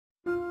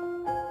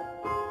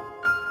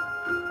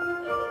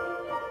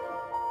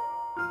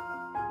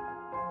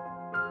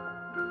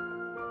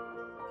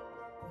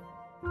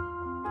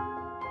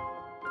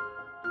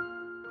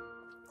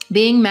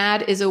Being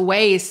mad is a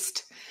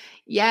waste.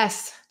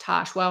 Yes,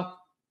 Tosh. Well,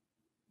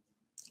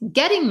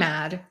 getting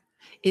mad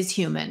is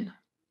human.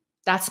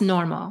 That's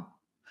normal.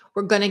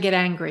 We're going to get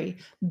angry.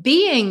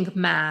 Being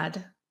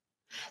mad,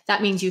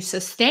 that means you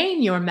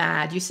sustain your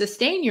mad, you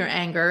sustain your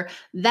anger.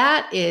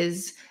 That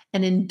is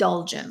an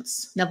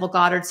indulgence. Neville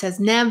Goddard says,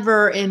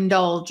 never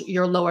indulge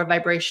your lower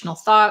vibrational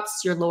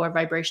thoughts, your lower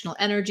vibrational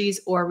energies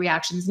or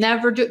reactions.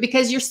 Never do it,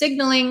 because you're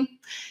signaling.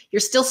 You're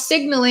still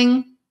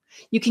signaling.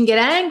 You can get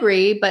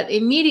angry, but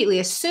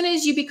immediately, as soon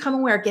as you become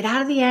aware, get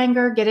out of the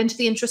anger, get into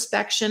the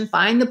introspection,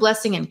 find the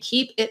blessing and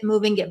keep it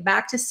moving, get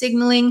back to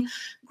signaling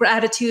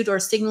gratitude or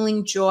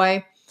signaling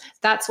joy.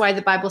 That's why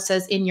the Bible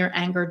says, in your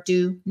anger,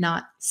 do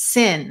not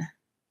sin.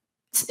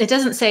 It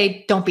doesn't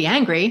say, don't be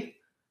angry.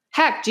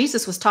 Heck,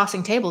 Jesus was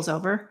tossing tables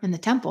over in the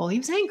temple. He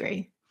was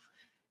angry.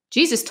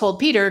 Jesus told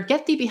Peter,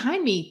 get thee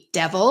behind me,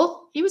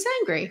 devil. He was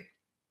angry.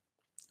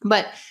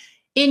 But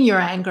in your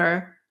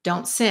anger,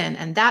 don't sin.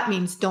 And that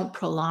means don't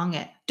prolong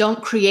it.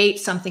 Don't create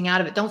something out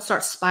of it. Don't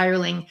start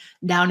spiraling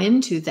down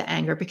into the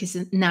anger, because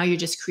now you're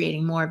just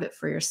creating more of it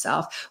for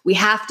yourself. We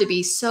have to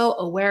be so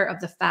aware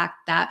of the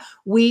fact that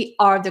we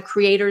are the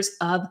creators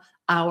of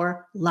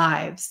our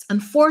lives.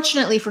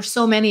 Unfortunately, for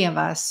so many of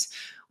us,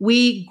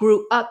 we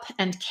grew up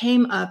and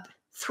came up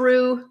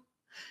through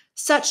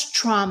such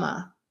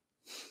trauma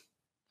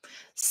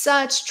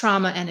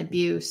and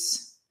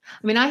abuse.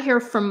 I mean, I hear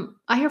from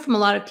a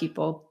lot of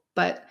people,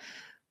 but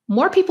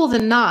more people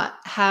than not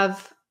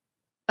have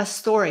a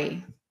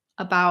story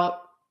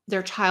about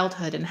their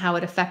childhood and how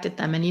it affected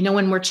them. And,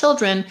 when we're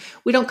children,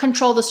 we don't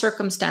control the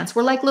circumstance.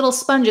 We're like little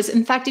sponges.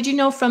 In fact, did you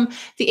know from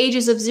the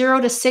ages of 0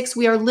 to 6,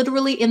 we are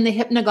literally in the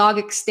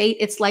hypnagogic state?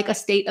 It's like a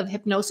state of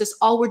hypnosis.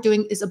 All we're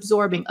doing is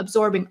absorbing.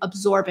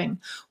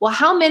 Well,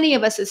 how many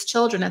of us as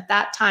children at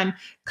that time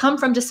come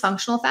from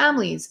dysfunctional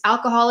families,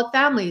 alcoholic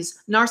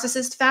families,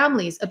 narcissist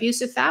families,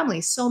 abusive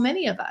families? So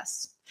many of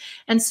us.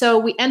 And so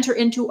we enter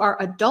into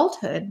our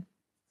adulthood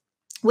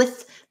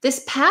with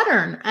this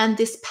pattern and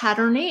this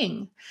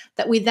patterning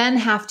that we then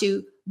have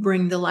to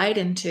bring the light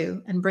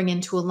into and bring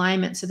into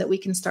alignment so that we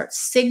can start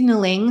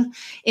signaling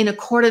in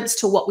accordance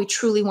to what we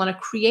truly want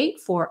to create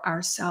for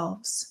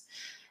ourselves.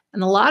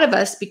 And a lot of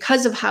us,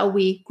 because of how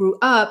we grew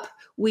up,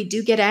 we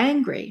do get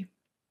angry.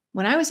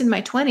 When I was in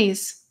my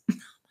 20s, oh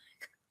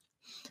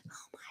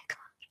my God,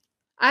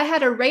 I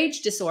had a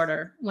rage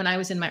disorder when I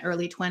was in my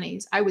early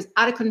 20s. I was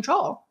out of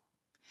control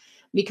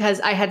because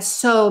I had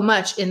so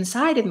much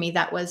inside of me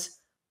that was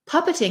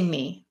puppeting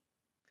me.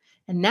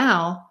 And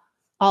now,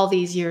 all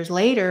these years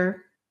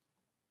later,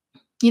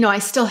 I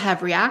still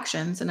have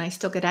reactions and I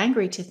still get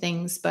angry to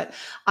things, but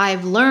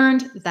I've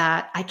learned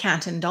that I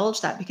can't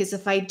indulge that, because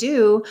if I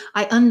do,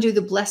 I undo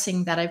the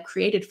blessing that I've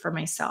created for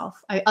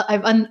myself.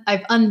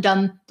 I've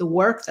undone the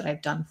work that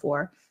I've done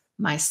for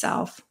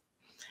myself.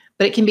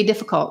 But it can be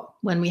difficult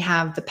when we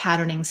have the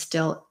patterning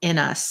still in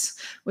us,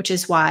 which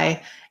is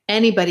why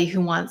anybody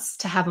who wants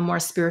to have a more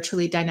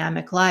spiritually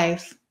dynamic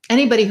life,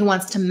 anybody who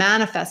wants to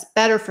manifest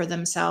better for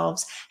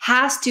themselves,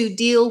 has to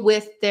deal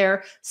with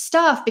their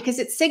stuff, because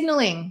it's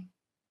signaling.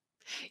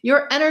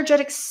 Your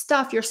energetic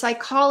stuff, your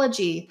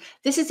psychology,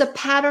 this is a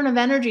pattern of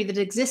energy that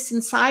exists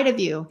inside of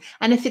you.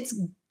 And if it's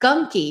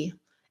gunky,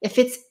 if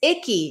it's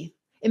icky,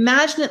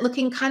 imagine it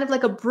looking kind of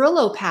like a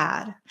Brillo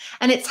pad,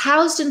 and it's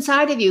housed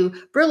inside of you.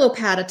 Brillo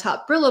pad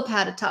atop, Brillo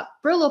pad atop,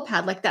 Brillo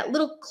pad, like that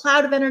little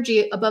cloud of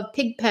energy above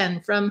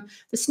Pigpen from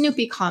the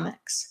Snoopy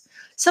comics.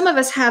 Some of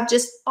us have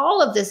just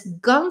all of this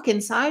gunk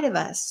inside of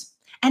us,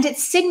 and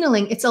it's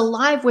signaling, it's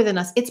alive within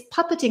us, it's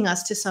puppeting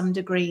us to some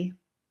degree.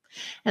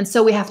 And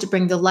so we have to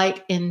bring the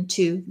light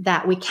into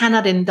that. We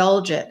cannot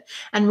indulge it.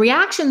 And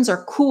reactions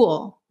are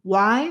cool.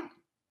 Why?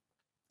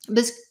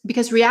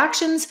 Because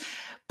reactions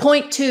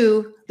point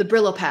to the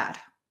Brillo pad.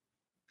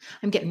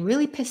 I'm getting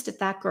really pissed at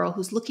that girl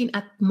who's looking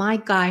at my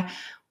guy.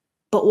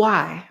 But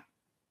why?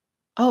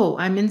 Oh,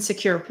 I'm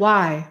insecure.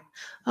 Why?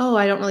 Oh,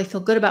 I don't really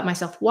feel good about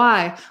myself.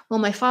 Why? Well,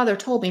 my father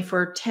told me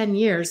for 10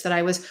 years that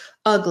I was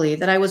ugly,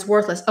 that I was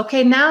worthless.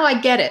 Okay, now I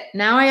get it.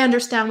 Now I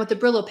understand what the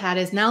Brillo pad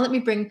is. Now let me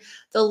bring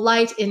the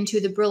light into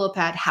the Brillo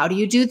pad. How do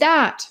you do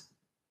that?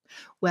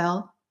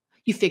 Well,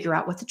 you figure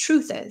out what the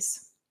truth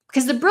is.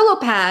 Because the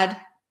Brillo pad,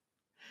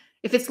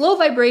 if it's low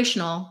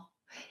vibrational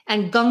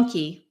and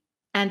gunky,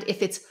 and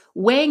if it's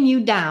weighing you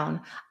down,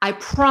 I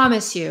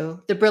promise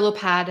you the Brillo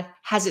pad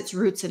has its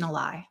roots in a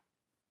lie.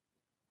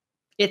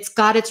 It's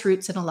got its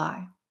roots in a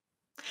lie.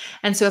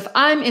 And so if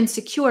I'm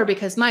insecure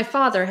because my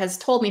father has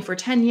told me for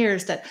 10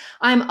 years that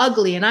I'm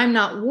ugly and I'm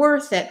not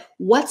worth it,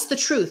 what's the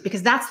truth?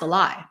 Because that's the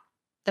lie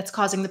that's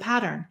causing the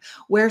pattern.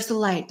 Where's the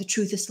light? The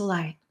truth is the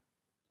light.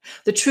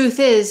 The truth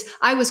is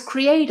I was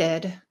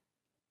created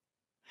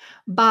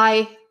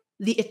by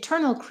the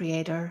eternal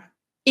creator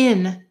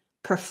in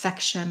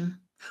perfection,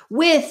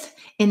 with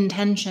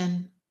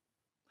intention.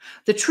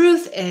 The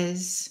truth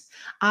is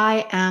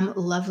I am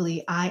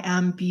lovely. I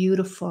am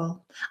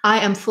beautiful. I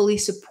am fully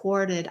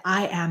supported.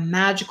 I am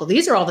magical.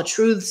 These are all the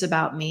truths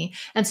about me.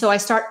 And so I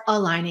start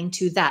aligning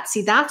to that.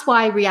 See, that's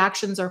why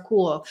reactions are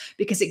cool,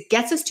 because it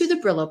gets us to the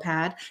Brillo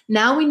pad.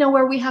 Now we know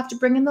where we have to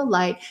bring in the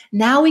light.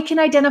 Now we can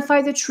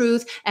identify the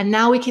truth, and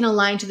now we can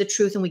align to the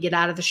truth, and we get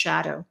out of the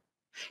shadow.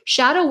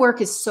 Shadow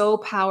work is so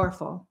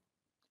powerful.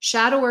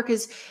 Shadow work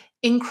is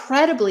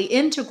incredibly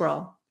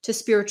integral to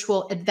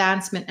spiritual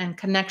advancement and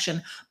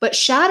connection. But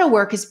shadow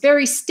work is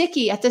very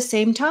sticky at the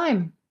same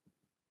time.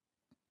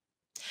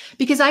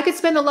 Because I could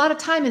spend a lot of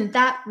time in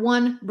that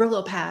one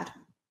Brillo pad.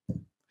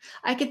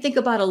 I could think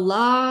about a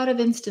lot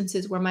of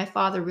instances where my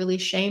father really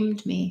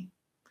shamed me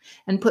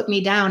and put me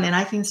down, and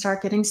I can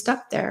start getting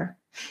stuck there.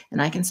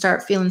 And I can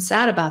start feeling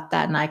sad about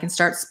that, and I can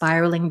start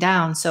spiraling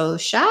down. So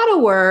shadow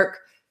work,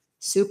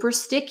 super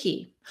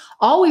sticky.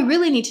 All we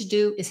really need to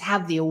do is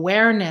have the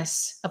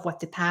awareness of what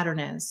the pattern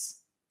is.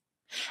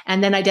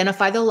 And then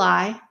identify the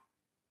lie,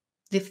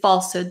 the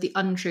falsehood, the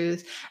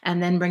untruth,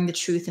 and then bring the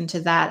truth into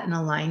that and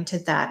align to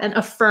that and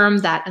affirm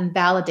that and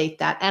validate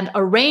that and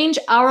arrange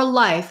our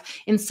life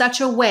in such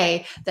a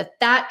way that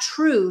that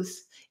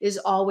truth is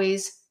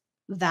always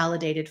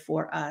validated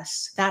for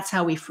us. That's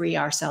how we free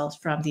ourselves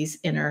from these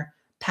inner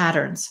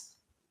patterns.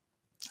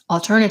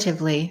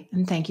 Alternatively,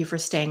 and thank you for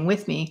staying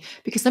with me,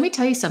 because let me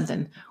tell you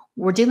something,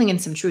 we're dealing in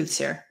some truths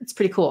here. It's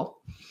pretty cool.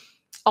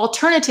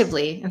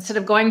 Alternatively, instead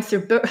of going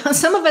through,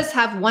 some of us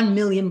have 1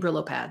 million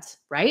Brillo pads,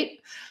 right?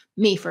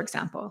 Me, for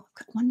example,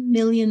 I've got 1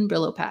 million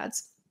Brillo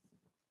pads.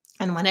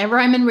 And whenever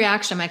I'm in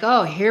reaction, I'm like,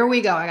 oh, here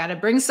we go. I got to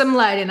bring some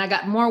light and I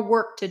got more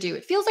work to do.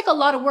 It feels like a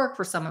lot of work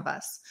for some of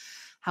us.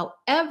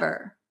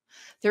 However,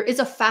 there is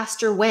a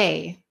faster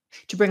way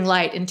to bring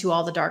light into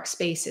all the dark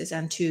spaces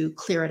and to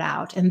clear it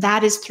out. And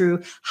that is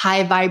through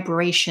high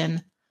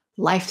vibration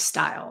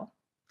lifestyle.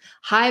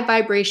 High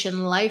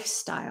vibration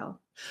lifestyle.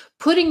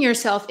 Putting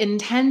yourself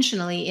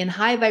intentionally in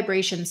high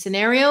vibration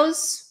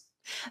scenarios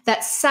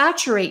that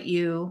saturate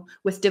you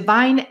with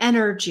divine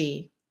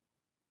energy.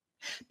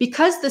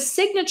 Because the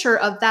signature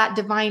of that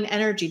divine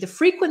energy, the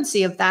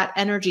frequency of that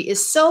energy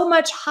is so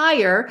much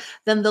higher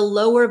than the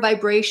lower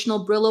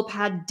vibrational Brillo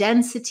pad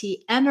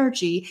density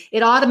energy,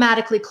 it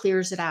automatically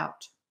clears it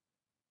out.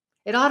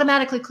 It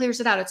automatically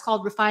clears it out. It's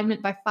called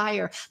refinement by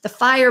fire. The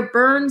fire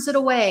burns it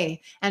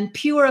away and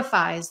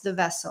purifies the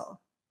vessel.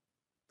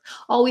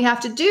 All we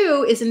have to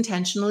do is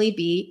intentionally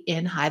be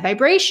in high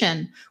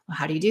vibration. Well,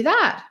 how do you do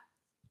that?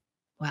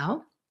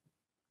 Well,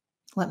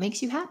 what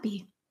makes you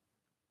happy?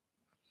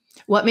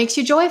 What makes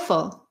you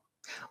joyful?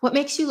 What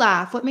makes you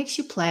laugh? What makes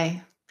you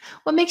play?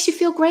 What makes you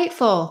feel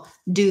grateful?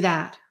 Do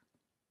that.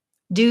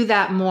 Do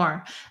that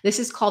more. This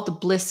is called the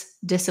bliss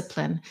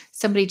discipline.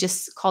 Somebody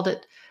just called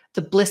it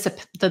the bliss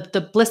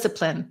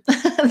discipline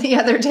the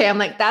other day. I'm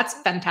like, that's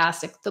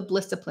fantastic. The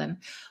bliss discipline.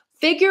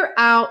 Figure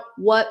out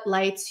what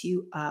lights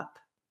you up.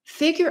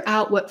 Figure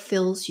out what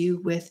fills you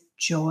with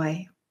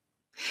joy.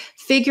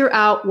 Figure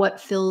out what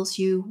fills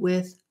you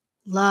with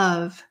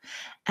love,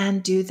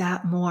 and do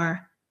that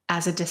more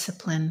as a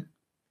discipline.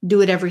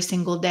 Do it every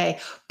single day,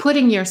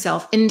 putting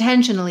yourself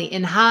intentionally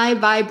in high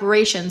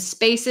vibration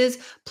spaces,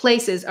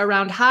 places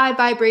around high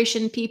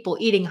vibration people,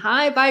 eating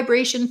high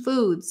vibration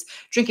foods,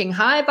 drinking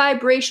high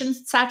vibration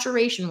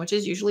saturation, which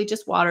is usually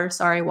just water.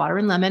 Sorry, water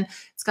and lemon.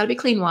 It's got to be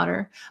clean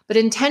water. But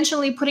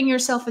intentionally putting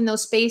yourself in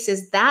those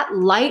spaces, that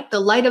light,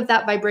 the light of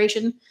that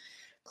vibration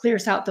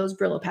clears out those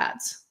Brillo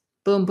pads.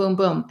 Boom, boom,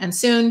 boom. And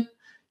soon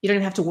you don't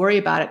even have to worry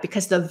about it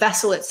because the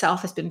vessel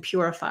itself has been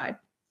purified.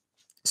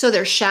 So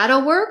there's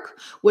shadow work,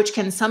 which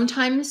can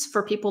sometimes,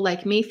 for people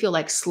like me, feel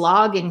like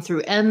slogging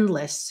through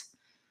endless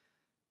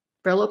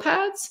Brillo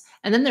pads.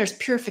 And then there's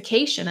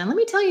purification. And let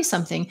me tell you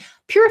something,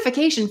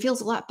 purification feels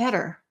a lot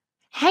better.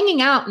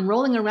 Hanging out and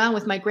rolling around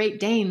with my Great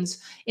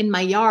Danes in my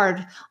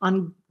yard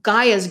on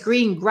Gaia's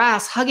green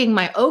grass, hugging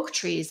my oak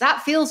trees,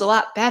 that feels a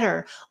lot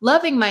better.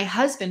 Loving my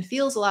husband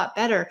feels a lot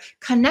better.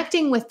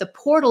 Connecting with the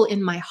portal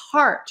in my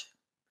heart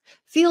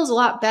feels a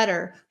lot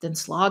better than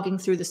slogging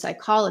through the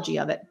psychology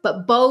of it.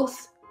 But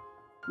both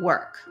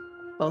work.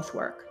 Both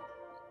work.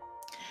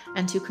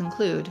 And to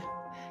conclude,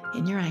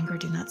 in your anger,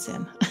 do not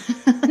sin.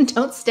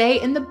 Don't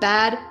stay in the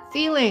bad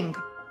feeling.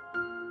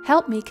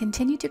 Help me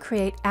continue to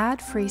create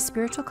ad-free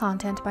spiritual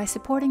content by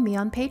supporting me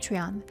on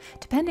Patreon.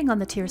 Depending on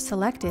the tiers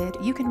selected,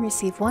 you can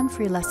receive 1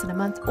 free lesson a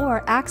month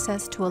or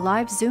access to a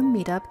live Zoom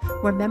meetup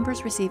where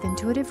members receive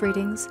intuitive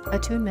readings,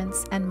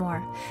 attunements, and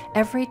more.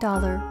 Every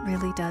dollar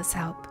really does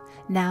help.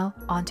 Now,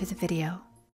 on to the video.